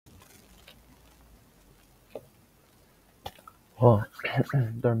Well,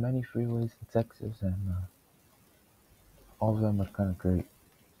 there are many freeways in Texas, and all of them are kind of great.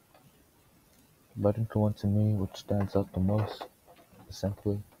 But the one to me, which stands out the most, is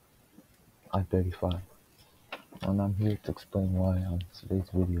simply I-35. And I'm here to explain why on today's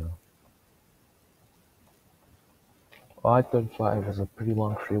video. Well, I-35 is a pretty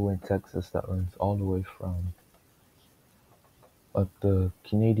long freeway in Texas that runs all the way from the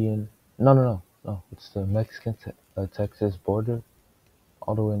Canadian, no, it's the Mexican Texas border,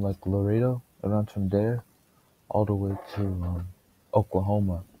 all the way in like Laredo. It runs from there all the way to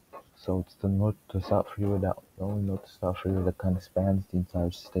Oklahoma. So it's the north to south freeway, that the only north to south freeway that kind of spans the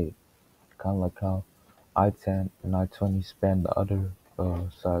entire state. Kind of like how I-10 and I-20 span the other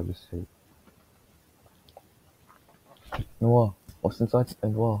side of the state. And since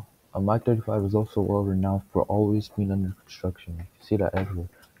I-35 is also well renowned for always being under construction. You can see that everywhere.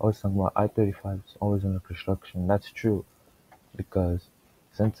 I was talking about I-35 is always under construction. That's true because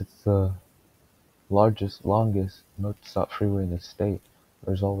since it's the longest north-south freeway in the state,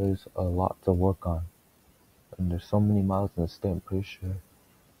 there's always a lot to work on. And there's so many miles in the state, I'm pretty sure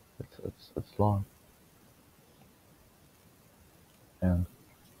it's long. And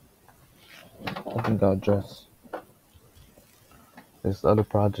I think I'll address there's other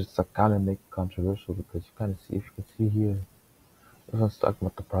projects that kind of make it controversial because you kind of see, if you can see here, everyone's talking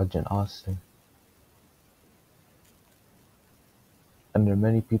about the project in Austin. And there are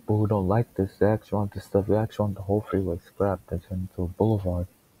many people who don't like this. They actually want this stuff. They actually want the whole freeway scrapped and turned into a boulevard.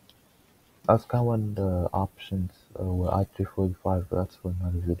 That's kind of one of the options with I-345, but that's for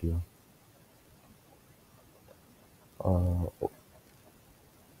another video. Uh,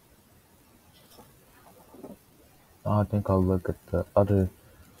 I think I'll look at the other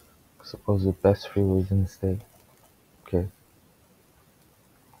supposed best freeways in the state. Okay.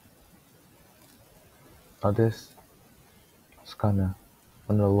 Now this is kind of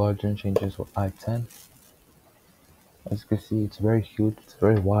one of the larger changes with I-10. As you can see, it's very huge, it's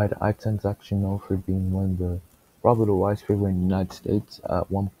very wide. I-10 is actually known for being probably the widest freeway in the United States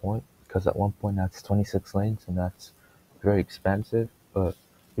at one point, because at one point that's 26 lanes, and that's very expansive. But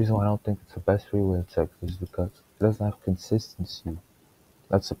the reason why I don't think it's the best freeway in Texas is because it doesn't have consistency.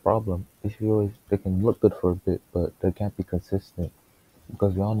 That's the problem. These freeways, they can look good for a bit, but they can't be consistent.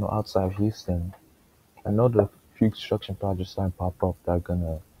 Because we all know outside of Houston, I know the few construction projects starting to pop up that are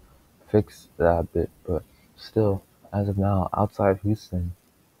gonna fix that bit, but still, as of now, outside of Houston,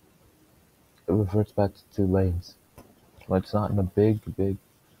 it reverts back to 2 lanes. But it's not in a big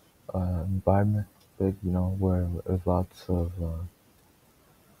environment, where there's lots of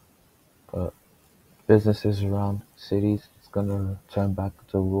businesses around cities. It's gonna turn back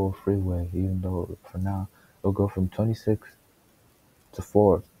to a rural freeway, even though for now it'll go from 26 to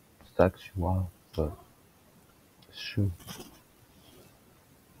 4. It's actually wild, but it's true.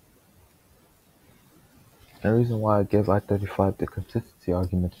 And the reason why I give I-35 the consistency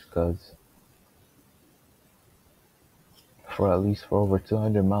argument is because for over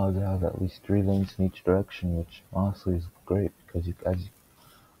 200 miles, it has at least 3 lanes in each direction, which honestly is great because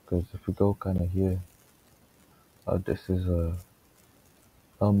because if we go kind of here, this is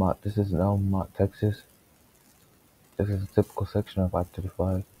This is in Elmont, Texas. This is a typical section of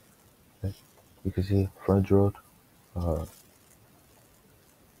I-35. You can see Frontage Road. Uh,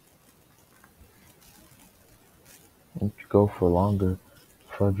 if you go for longer,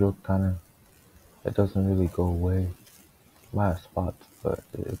 Frontage Road it doesn't really go away. My spots, but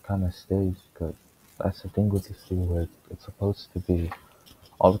it kind of stays because that's the thing with the freeway. It's supposed to be.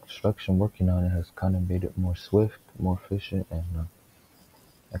 All the construction working on it has kind of made it more swift, more efficient, and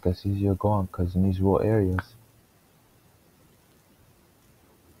I guess easier going because in these rural areas,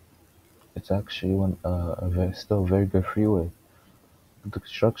 it's actually still a very good freeway. But the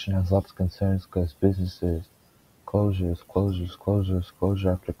construction has lots of concerns because businesses, closure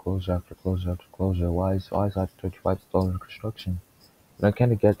after closure after closure after closure. Why is I-35 still under construction? And I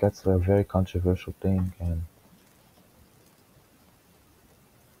kind of get that's a very controversial thing, and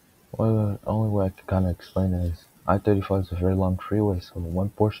the only way I can kind of explain it is I-35 is a very long freeway, so one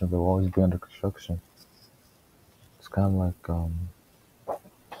portion of it will always be under construction. It's kind of like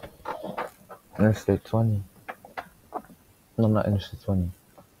Interstate 20. No, not Interstate 20.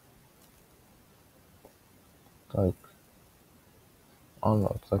 It's like, I don't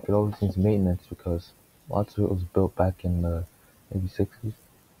know, it's like it always needs maintenance because lots of it was built back in the maybe 60s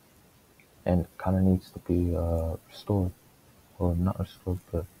and kind of needs to be restored, or not restored,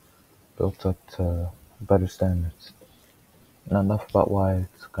 but built up to better standards. Not enough about why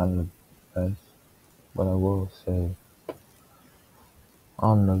it's kind of the best, but I will say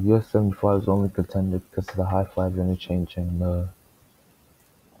On the US 75 is only contended because of the high five interchange and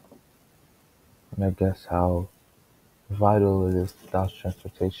I guess how vital it is to Dallas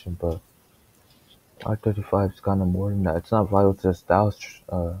transportation, but I-35 is kind of more than that. It's not vital to just Dallas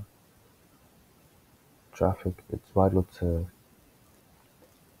traffic. It's vital to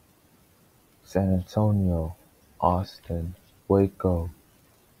San Antonio, Austin, Waco,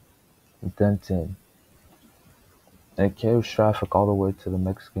 Denton, and it carries traffic all the way to the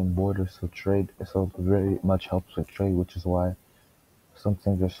Mexican border. So it very much helps with trade, which is why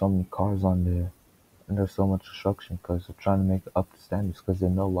sometimes there's so many cars on there and there's so much construction because they're trying to make it up to standards because they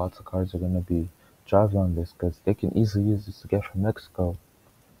know lots of cars are going to be driving on this because they can easily use this to get from Mexico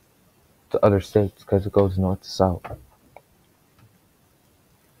to other states because it goes north to south.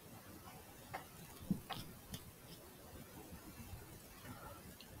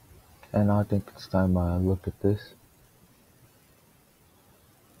 And I think it's time I look at this.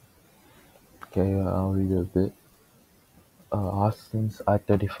 Okay, I'll read it a bit. Austin's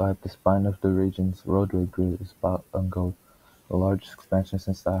I-35, the spine of the region's roadway grid, is about to undergo the largest expansion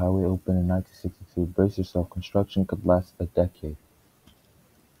since the highway opened in 1962. Brace yourself, construction could last a decade.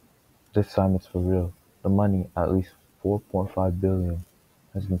 This time it's for real. The money, at least $4.5 billion,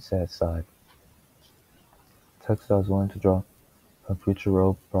 has been set aside. Texas is willing to draw from future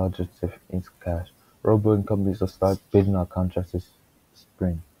road projects if it needs cash. Road building companies will start bidding on contracts this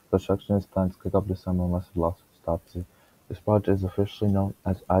spring. Construction is planned to kick off this summer unless a lawsuit stops it. This project is officially known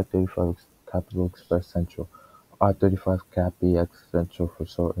as I-35 Capital Express Central, or I-35 CAPEX Central for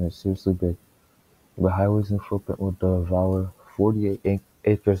short, and it's seriously big. The highway's new footprint will devour 48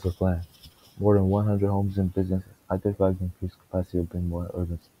 acres of land, more than 100 homes and businesses. I-35's increased capacity will bring more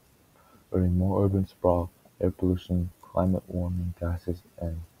urban sprawl, air pollution, climate warming gases,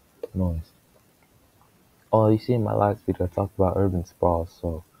 and noise. Oh, you see in my last video I talked about urban sprawl,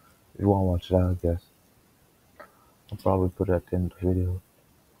 so if you wanna watch that, I guess I'll probably put it at the end of the video.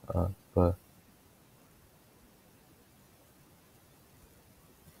 But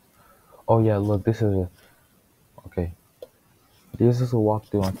oh yeah, look, okay. This is a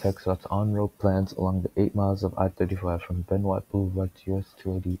walkthrough on TechStop's on-road plans along the 8 miles of I-35 from Ben White Boulevard to US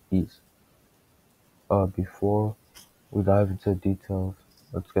 280 East. Before we dive into the details,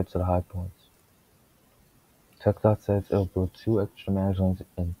 let's get to the high points. TxDOT says it'll build 2 extra managed lanes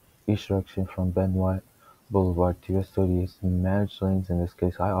in each direction from Ben White Boulevard to US 280 East. The managed lanes, in this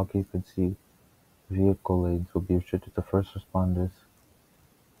case high-occupancy vehicle lanes, will be restricted to first responders,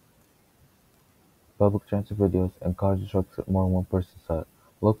 public transit videos, and cars and trucks with more than one person inside.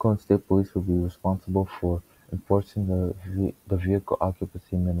 Local and state police will be responsible for enforcing the vehicle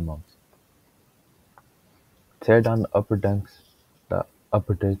occupancy minimums. Tear down the upper decks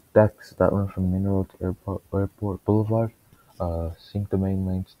that run from Main Road to Airport Boulevard. Sink the main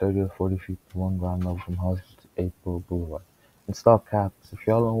lanes 30 to 40 feet below ground level from Hollywood to April Boulevard. Install caps. If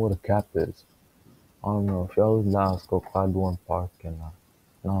y'all don't know what a cap is, I don't know. If y'all live in Dallas, go Clyde Park and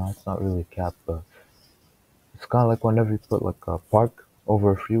no, it's not really a cap, but it's kind of like whenever you put like a park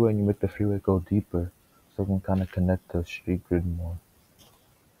over a freeway and you make the freeway go deeper, so it can kind of connect to the street grid more.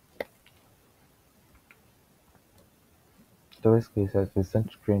 So basically, it says the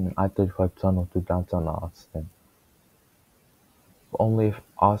essential creating an I-35 tunnel through downtown Austin, but only if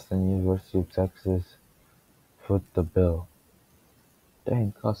Austin University of Texas foot the bill.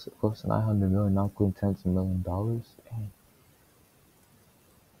 Dang, cost close to $900 million, not including tens of $1 million. Dang.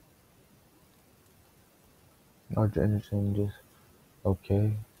 Larger interchanges,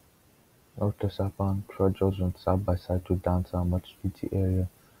 okay. North to southbound trudge run side by side through downtown much GT area.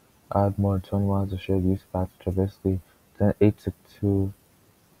 Add more than 20 miles of shared use paths which are basically 8 to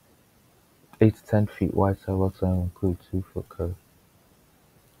 10 feet wide sidewalks and include 2-foot curves.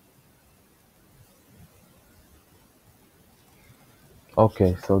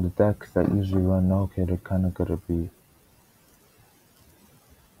 Okay, so the decks that usually run, okay, they're kind of gonna be.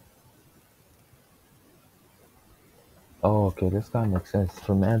 Oh, okay, this kind of makes sense.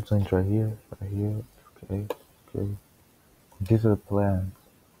 So man's lanes right here. Okay, okay. These are the plans.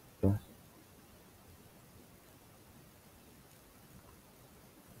 Yes,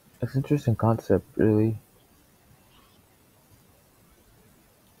 it's an interesting concept, really.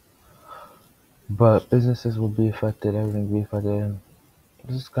 But businesses will be affected. Everything will be affected. And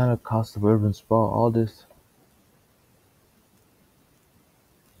this is kind of cost of urban sprawl. All this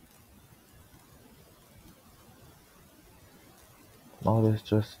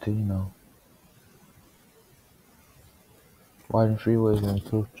just to widen freeways and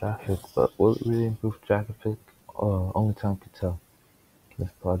improve traffic. But will it really improve traffic? Only time can tell. This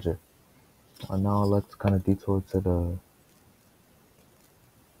project. Now let's kind of detour to the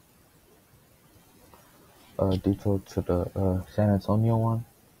detail to the San Antonio one.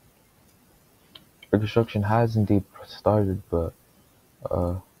 The construction has indeed started, but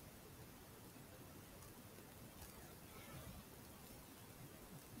uh,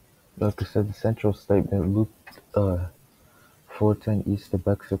 like I said, the central statement looped 410 east of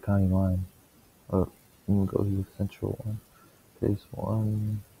Bexar County line. Let me go to the central one. Phase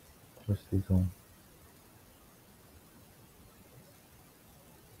one. What's phase one?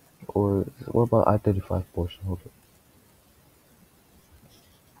 Or what about I-35 portion? Hold it.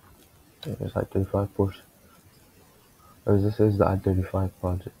 Yeah, there's I-35 portion. Or this is the I-35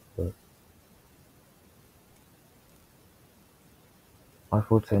 project, but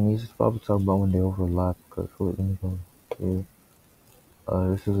I-410 east is probably talking about when they overlap. Cause let me go here.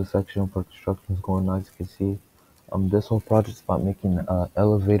 This is a section where construction is going on, as you can see. This whole project is about making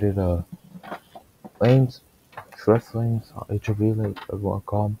elevated lanes, express lanes, HOV like everyone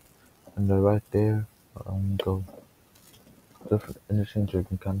call them, and they're right there. Go different interchange, you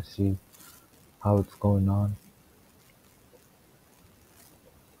can kind of see how it's going on.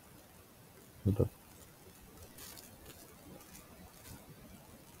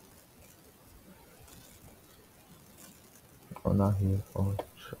 Oh, not here. Oh,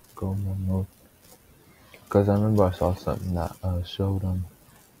 go more north. Because I remember I saw something that showed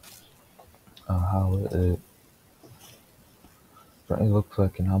how it looks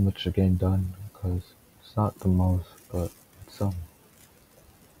like and how much they're getting done. Because it's not the most, but it's some.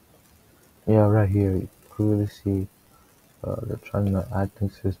 Yeah, right here, you clearly see they're trying to add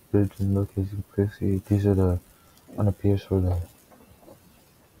things to this bridge, and look, as you can clearly see, these are the on the piers for the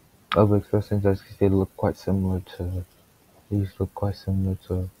other express lanes. As you can see, they look quite similar to, these look quite similar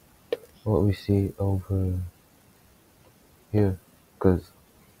to what we see over here. Because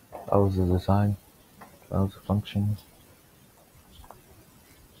that was the design, that was the function.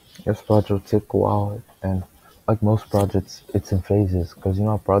 This project will take a while, and like most projects, it's in phases. Because you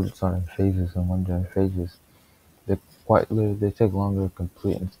know how projects are in phases, and when they're in phases, they take longer to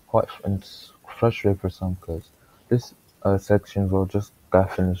complete. And it's frustrating for some because this section road just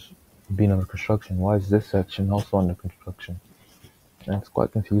got finished being under construction. Why is this section also under construction? And it's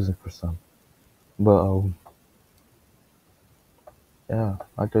quite confusing for some. But yeah,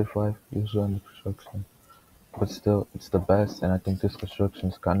 I-35 usually under construction, but still, it's the best. And I think this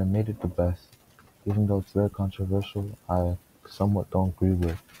construction's kind of made it the best. Even though it's very controversial, I somewhat don't agree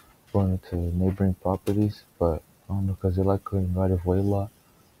with going into neighboring properties, but I don't know, because they like clearing right-of-way law.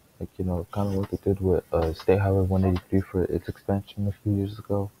 Like, you know, kind of what they did with State Highway 183 for its expansion a few years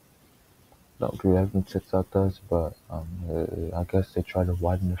ago. Don't agree with everything TikTok does, but I guess they try to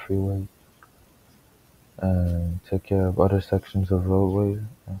widen the freeway and take care of other sections of roadways.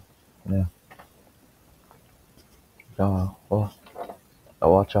 Yeah. Well,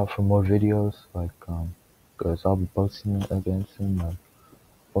 I'll watch out for more videos, like, because I'll be posting again soon. Like,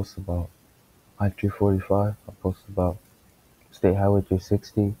 post about I-345. I'll post about State Highway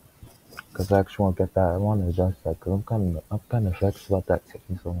 360. Because I actually want to get that. I want to adjust that because I'm kind of vexed about that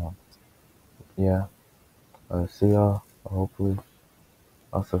taking so long. Yeah. See y'all. Hopefully,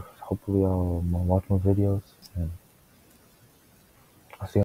 I'll watch more videos and